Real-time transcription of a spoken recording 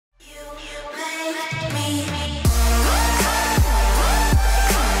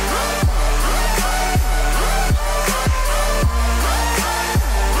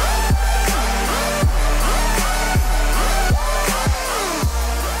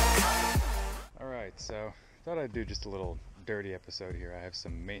So thought I'd do just a little dirty episode here. I have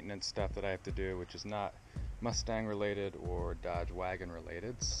some maintenance stuff that I have to do, which is not Mustang related or Dodge wagon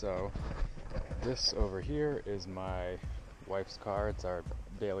related. So this over here is my wife's car. It's our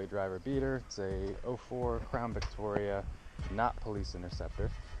daily driver beater. It's a 04 Crown Victoria, not police Interceptor.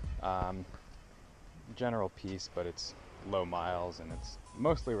 General piece, but it's low miles and it's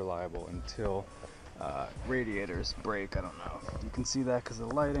mostly reliable until radiators break. I don't know if you can see that because of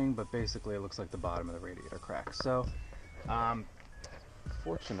the lighting, but basically it looks like the bottom of the radiator cracks. So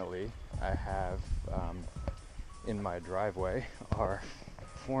fortunately I have in my driveway our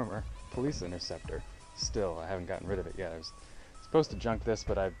former police Interceptor. Still, I haven't gotten rid of it yet. I was supposed to junk this,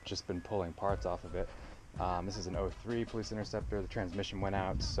 but I've just been pulling parts off of it. This is an 03 police Interceptor. The transmission went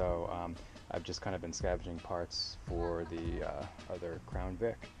out, so I've just kind of been scavenging parts for the other Crown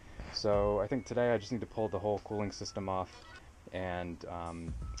Vic. So I think today I just need to pull the whole cooling system off and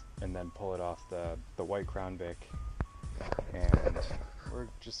then pull it off the white Crown Vic, and we're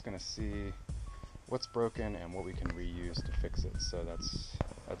just gonna see what's broken and what we can reuse to fix it. So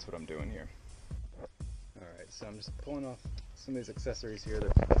that's what I'm doing here. Alright, so I'm just pulling off some of these accessories here. The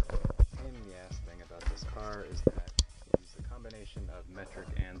pain in the ass thing about this car is that it's a combination of metric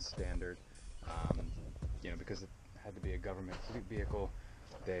and standard. Because it had to be a government fleet vehicle,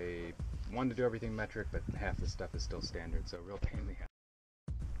 they wanted to do everything metric, but half the stuff is still standard, so real pain in the ass.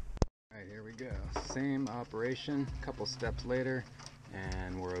 Alright, here we go. Same operation, a couple steps later,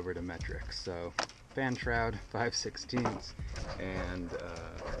 and we're over to metric. So fan shroud 5/16 and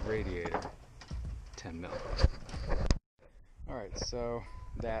radiator 10 mil. Alright, so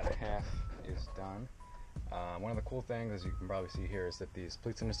that half is done. One of the cool things, as you can probably see here, is that these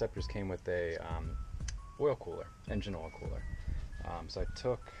police Interceptors came with a oil cooler, engine oil cooler. So I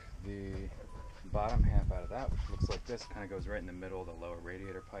took the bottom half out of that, which looks like this, kind of goes right in the middle of the lower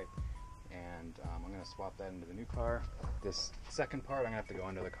radiator pipe, and I'm going to swap that into the new car. This second part, I'm going to have to go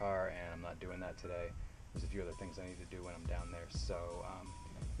under the car, and I'm not doing that today. There's a few other things I need to do when I'm down there, so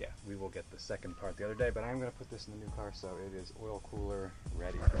yeah, we will get the second part the other day, but I'm going to put this in the new car, so it is oil cooler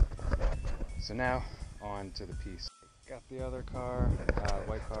ready. So now, on to the piece. Got the other car,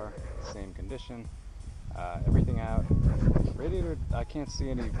 white car, same condition. Everything out. Radiator, I can't see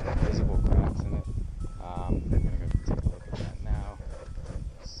any visible cracks in it. I'm going to go take a look at that now.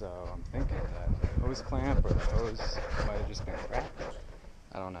 So I'm thinking that hose clamp or the hose might have just been cracked.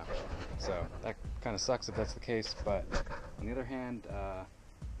 I don't know. So that kind of sucks if that's the case, but on the other hand,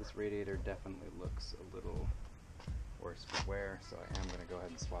 this radiator definitely looks a little worse for wear, so I am going to go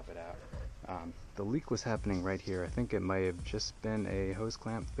ahead and swap it out. The leak was happening right here. I think it might have just been a hose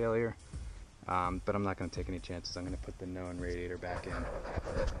clamp failure. But I'm not going to take any chances. I'm going to put the known radiator back in.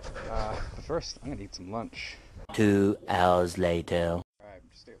 But first, I'm going to eat some lunch. 2 hours later. Alright,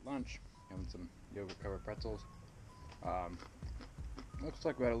 just ate lunch. Having some yogurt-covered pretzels. Looks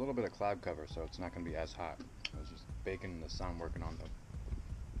like we had a little bit of cloud cover, so it's not going to be as hot. I was just baking in the sun working on the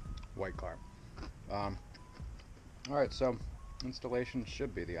white car. Alright, so installation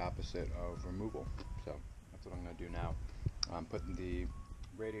should be the opposite of removal. So that's what I'm going to do now. I'm putting the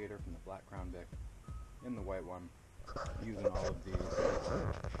radiator from the black Crown Vic in the white one, using all of these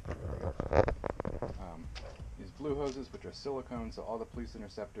blue hoses, which are silicone. So all the police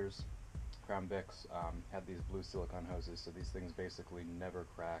Interceptors, Crown Vics, had these blue silicone hoses, so these things basically never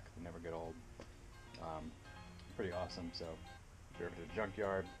crack, they never get old. Pretty awesome. So if you're ever at a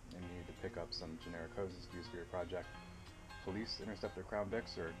junkyard and you need to pick up some generic hoses to use for your project, police Interceptor Crown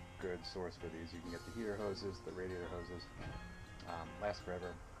Vics are a good source for these. You can get the heater hoses, the radiator hoses. Last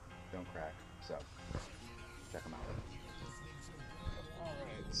forever, don't crack, so check them out.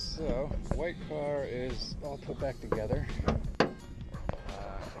 Alright, so white car is all put back together. You can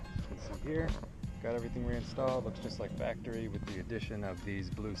see here, got everything reinstalled. Looks just like factory with the addition of these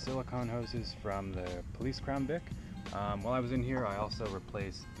blue silicone hoses from the police Crown Vic. While I was in here, I also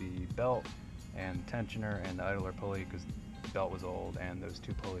replaced the belt and tensioner and the idler pulley because the belt was old and those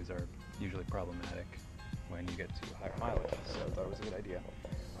two pulleys are usually problematic when you get to higher mileage, so I thought it was a good idea.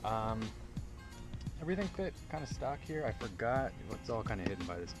 Everything fit kind of stock here. I forgot, it's all kind of hidden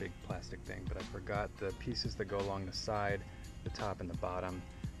by this big plastic thing, but I forgot the pieces that go along the side, the top and the bottom,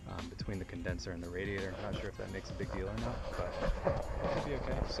 between the condenser and the radiator. I'm not sure if that makes a big deal or not, but it should be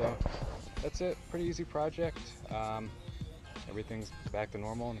okay. So that's it, pretty easy project. Everything's back to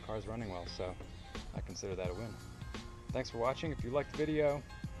normal and the car's running well, so I consider that a win. Thanks for watching. If you liked the video,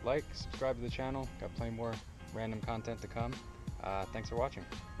 like, subscribe to the channel. Got plenty more random content to come. Thanks for watching.